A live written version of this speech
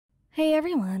Hey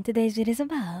everyone, today's video is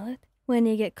about when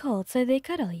you get cold so they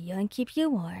cuddle you and keep you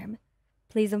warm.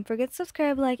 Please don't forget to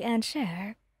subscribe, like, and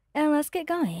share. And let's get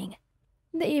going.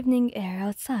 The evening air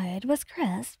outside was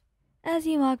crisp as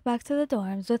you walked back to the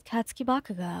dorms with Katsuki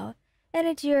Bakugo and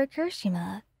Ejiro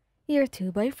Kirishima, your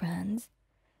two boyfriends.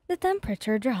 The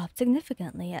temperature dropped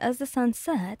significantly as the sun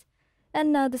set,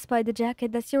 and now despite the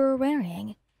jacket that you were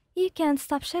wearing, you can't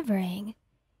stop shivering.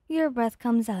 Your breath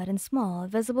comes out in small,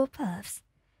 visible puffs,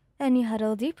 and you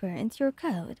huddle deeper into your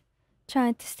coat,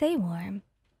 trying to stay warm.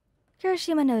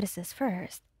 Kirishima notices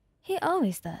first. He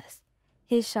always does.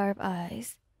 His sharp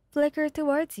eyes flicker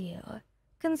towards you,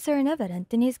 concern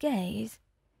evident in his gaze.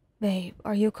 "Babe,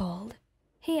 are you cold?"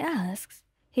 he asks,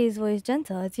 his voice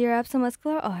gentle as he wraps a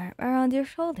muscular arm around your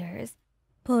shoulders,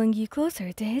 pulling you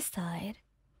closer to his side.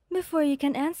 Before you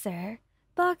can answer,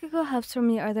 Bakugo hops from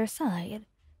the other side,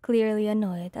 clearly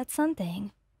annoyed at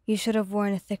something. "You should have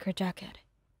worn a thicker jacket."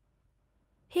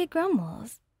 He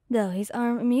grumbles, though his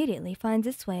arm immediately finds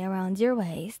its way around your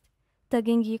waist,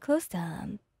 tugging you close to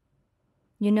him.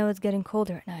 "You know it's getting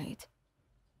colder at night."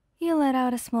 You let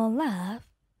out a small laugh,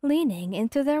 leaning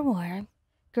into their warmth,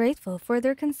 grateful for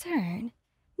their concern,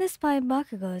 despite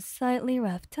Bakugo's slightly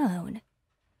rough tone.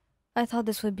 "I thought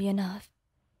this would be enough,"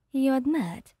 you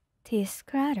admit, teeth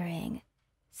clattering.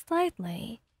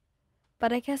 "Slightly.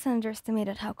 But I guess I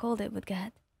underestimated how cold it would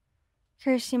get."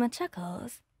 Kirishima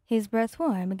chuckles, his breath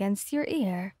warm against your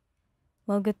ear.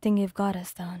 "Well, good thing you've got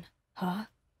us down, huh?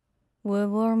 We'll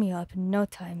warm you up in no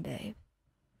time, babe."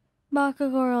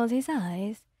 Bakugo rolls his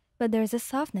eyes, but there's a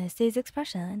softness to his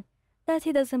expression that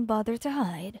he doesn't bother to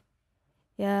hide.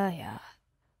 Yeah.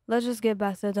 Let's just get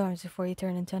back to the dorms before you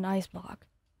turn into an ice block."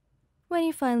 When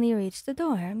you finally reach the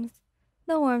dorms,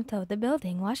 the warmth of the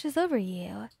building washes over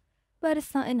you, but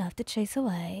it's not enough to chase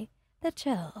away the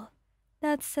chill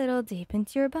that's settled deep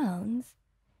into your bones.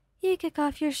 You kick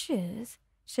off your shoes,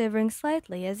 shivering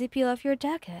slightly as you peel off your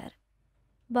jacket.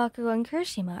 Bakugo and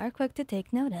Kirishima are quick to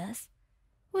take notice.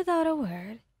 Without a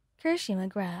word, Kirishima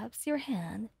grabs your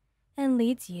hand and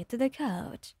leads you to the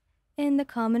couch in the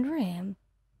common room.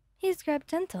 His grip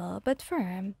gentle but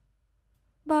firm.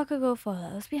 Bakugo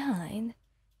follows behind,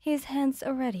 his hands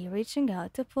already reaching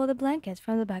out to pull the blanket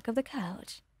from the back of the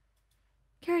couch.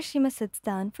 Kirishima sits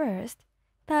down first,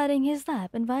 patting his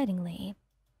lap invitingly.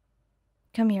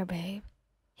 "Come here, babe,"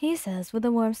 he says with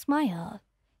a warm smile,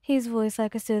 his voice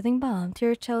like a soothing balm to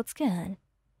your chilled skin.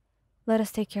 "Let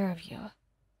us take care of you."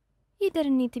 You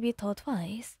didn't need to be told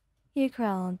twice. You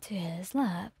crawl onto his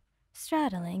lap,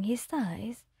 straddling his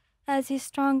thighs as his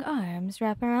strong arms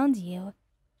wrap around you,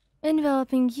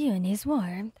 enveloping you in his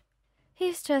warmth.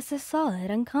 His chest is solid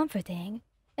and comforting,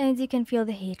 and you can feel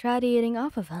the heat radiating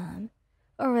off of him,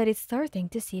 already starting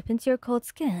to seep into your cold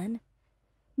skin.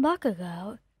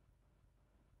 Bakugo,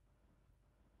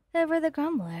 ever the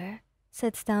grumbler,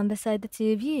 sits down beside the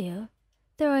two of you,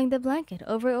 throwing the blanket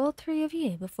over all three of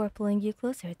you before pulling you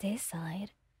closer to his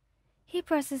side. He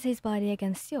presses his body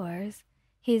against yours,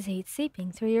 his heat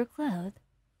seeping through your clothes,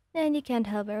 and you can't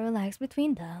help but relax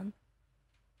between them.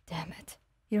 "Damn it,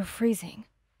 you're freezing,"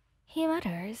 he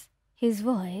mutters, his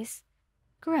voice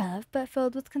gruff but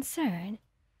filled with concern.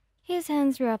 His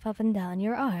hands wrap up and down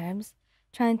your arms,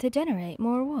 trying to generate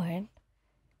more warmth.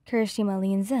 Kirishima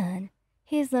leans in,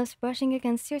 his lips brushing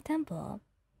against your temple.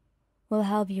 "We'll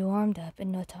have you warmed up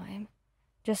in no time.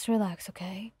 Just relax,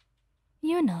 okay?"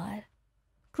 You nod,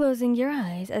 closing your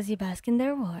eyes as you bask in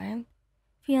their warmth,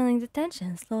 feeling the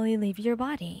tension slowly leave your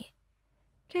body.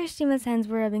 Kirishima's hands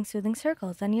were rubbing soothing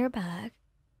circles on your back,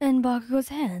 and Bakugo's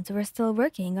hands were still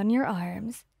working on your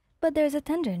arms, but there's a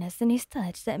tenderness in his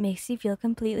touch that makes you feel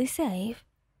completely safe.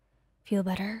 "Feel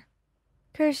better?"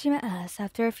 Kirishima asks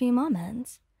after a few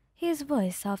moments, his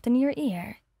voice soft in your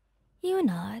ear. You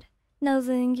nod,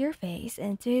 nuzzling your face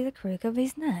into the crook of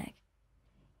his neck.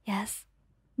 "Yes,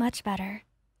 much better,"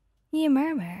 you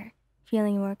murmur,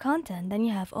 feeling more content than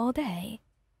you have all day.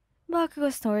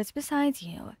 Bakugo snores beside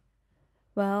you.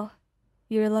 "Well,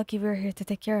 you're lucky we're here to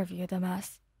take care of you,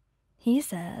 dumbass," he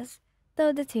says,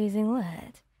 though the teasing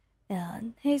lit,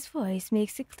 and his voice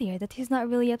makes it clear that he's not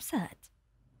really upset.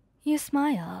 You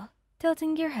smile,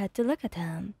 tilting your head to look at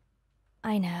him.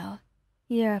 "I know,"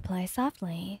 you reply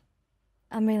softly.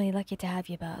 "I'm really lucky to have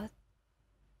you both."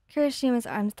 Kirishima's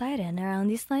arms tighten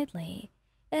around you slightly,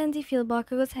 and you feel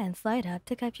Bakugo's hand slide up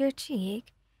to cup your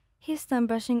cheek, his thumb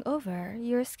brushing over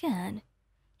your skin.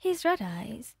 His red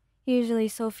eyes, usually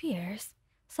so fierce,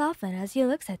 soften as he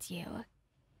looks at you.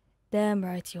 "Damn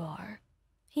right you are,"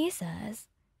 he says,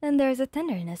 and there's a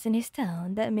tenderness in his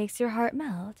tone that makes your heart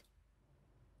melt.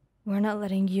 "We're not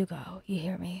letting you go, you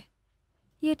hear me?"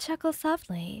 You chuckle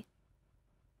softly.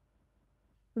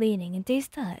 leaning into his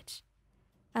touch.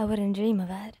 I wouldn't dream of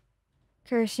it.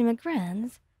 Kirishima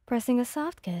grins, pressing a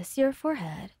soft kiss to your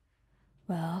forehead.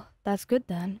 Well, that's good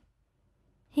then,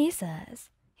 he says,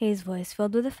 his voice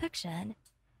filled with affection.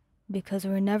 Because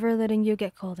we're never letting you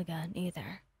get cold again,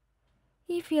 either.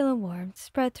 You feel a warmth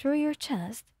spread through your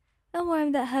chest, a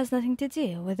warmth that has nothing to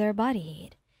do with their body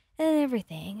heat, and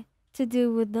everything to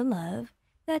do with the love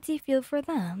that you feel for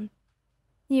them.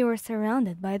 You are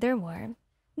surrounded by their warmth,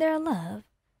 their love,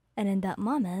 and in that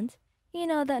moment, you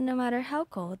know that no matter how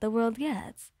cold the world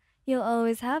gets, you'll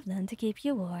always have them to keep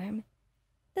you warm.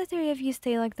 The three of you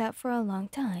stay like that for a long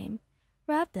time,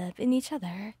 wrapped up in each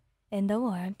other, in the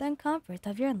warmth and comfort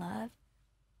of your love.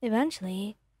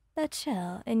 Eventually, that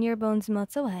chill in your bones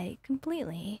melts away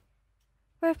completely,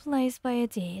 replaced by a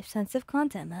deep sense of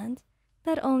contentment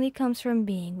that only comes from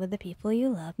being with the people you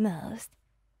love most.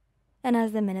 And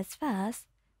as the minutes pass,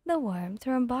 the warmth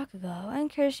from Bakugo and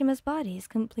Kirishima's bodies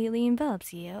completely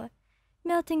envelops you,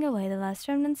 melting away the last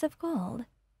remnants of cold.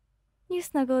 You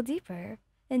snuggle deeper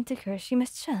into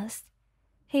Kirishima's chest,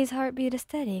 his heartbeat a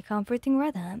steady, comforting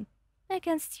rhythm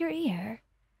against your ear.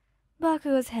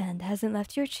 Bakugo's hand hasn't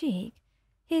left your cheek,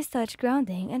 his touch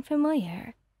grounding and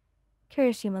familiar.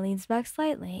 Kirishima leans back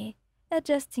slightly,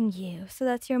 adjusting you so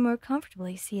that you're more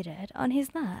comfortably seated on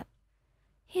his lap.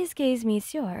 His gaze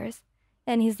meets yours,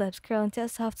 and his lips curl into a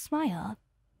soft smile,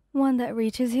 one that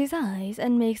reaches his eyes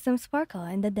and makes them sparkle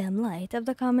in the dim light of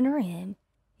the common room.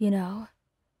 You know,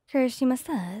 Kirishima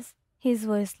says, his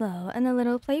voice low and a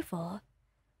little playful.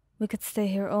 We could stay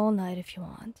here all night if you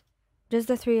want. Just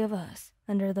the three of us,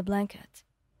 under the blanket.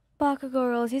 Bakugo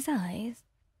rolls his eyes,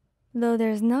 though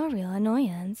there's no real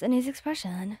annoyance in his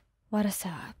expression. What a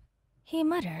sap, he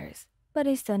mutters, but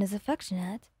his tone is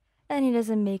affectionate, and he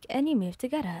doesn't make any move to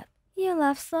get up. You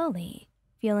laugh slowly,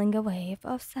 feeling a wave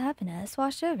of happiness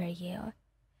wash over you.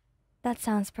 That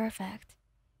sounds perfect.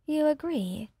 You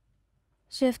agree,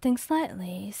 shifting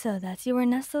slightly so that you are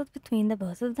nestled between the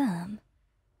both of them.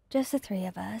 Just the three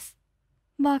of us.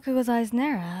 Bakugo's eyes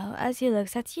narrow as he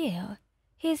looks at you,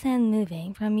 his hand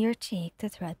moving from your cheek to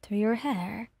thread through your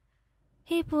hair.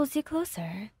 He pulls you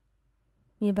closer.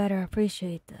 You better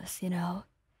appreciate this, you know.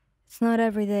 It's not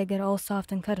every day I get all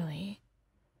soft and cuddly.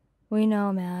 We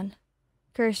know, man.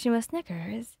 Kirishima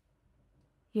snickers.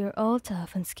 You're all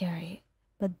tough and scary,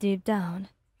 but deep down,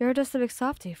 you're just a big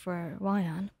softie for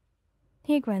Ryan.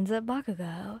 He grins at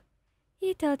Bakugo.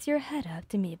 You tilt your head up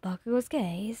to meet Bakugo's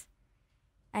gaze.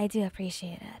 I do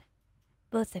appreciate it.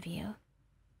 Both of you.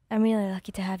 I'm really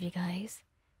lucky to have you guys.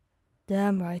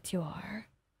 Damn right you are.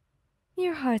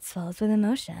 Your heart swells with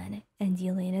emotion, and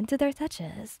you lean into their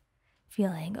touches,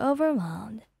 feeling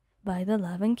overwhelmed by the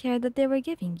love and care that they were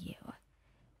giving you.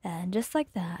 And just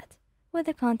like that, with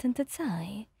a contented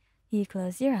sigh, you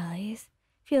close your eyes,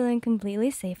 feeling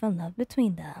completely safe and loved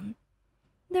between them.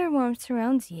 Their warmth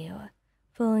surrounds you,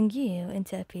 pulling you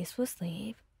into a peaceful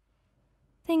sleep.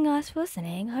 Thank you guys for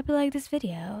listening. Hope you like this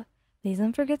video. Please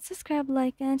don't forget to subscribe,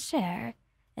 like, and share.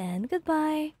 And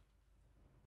goodbye!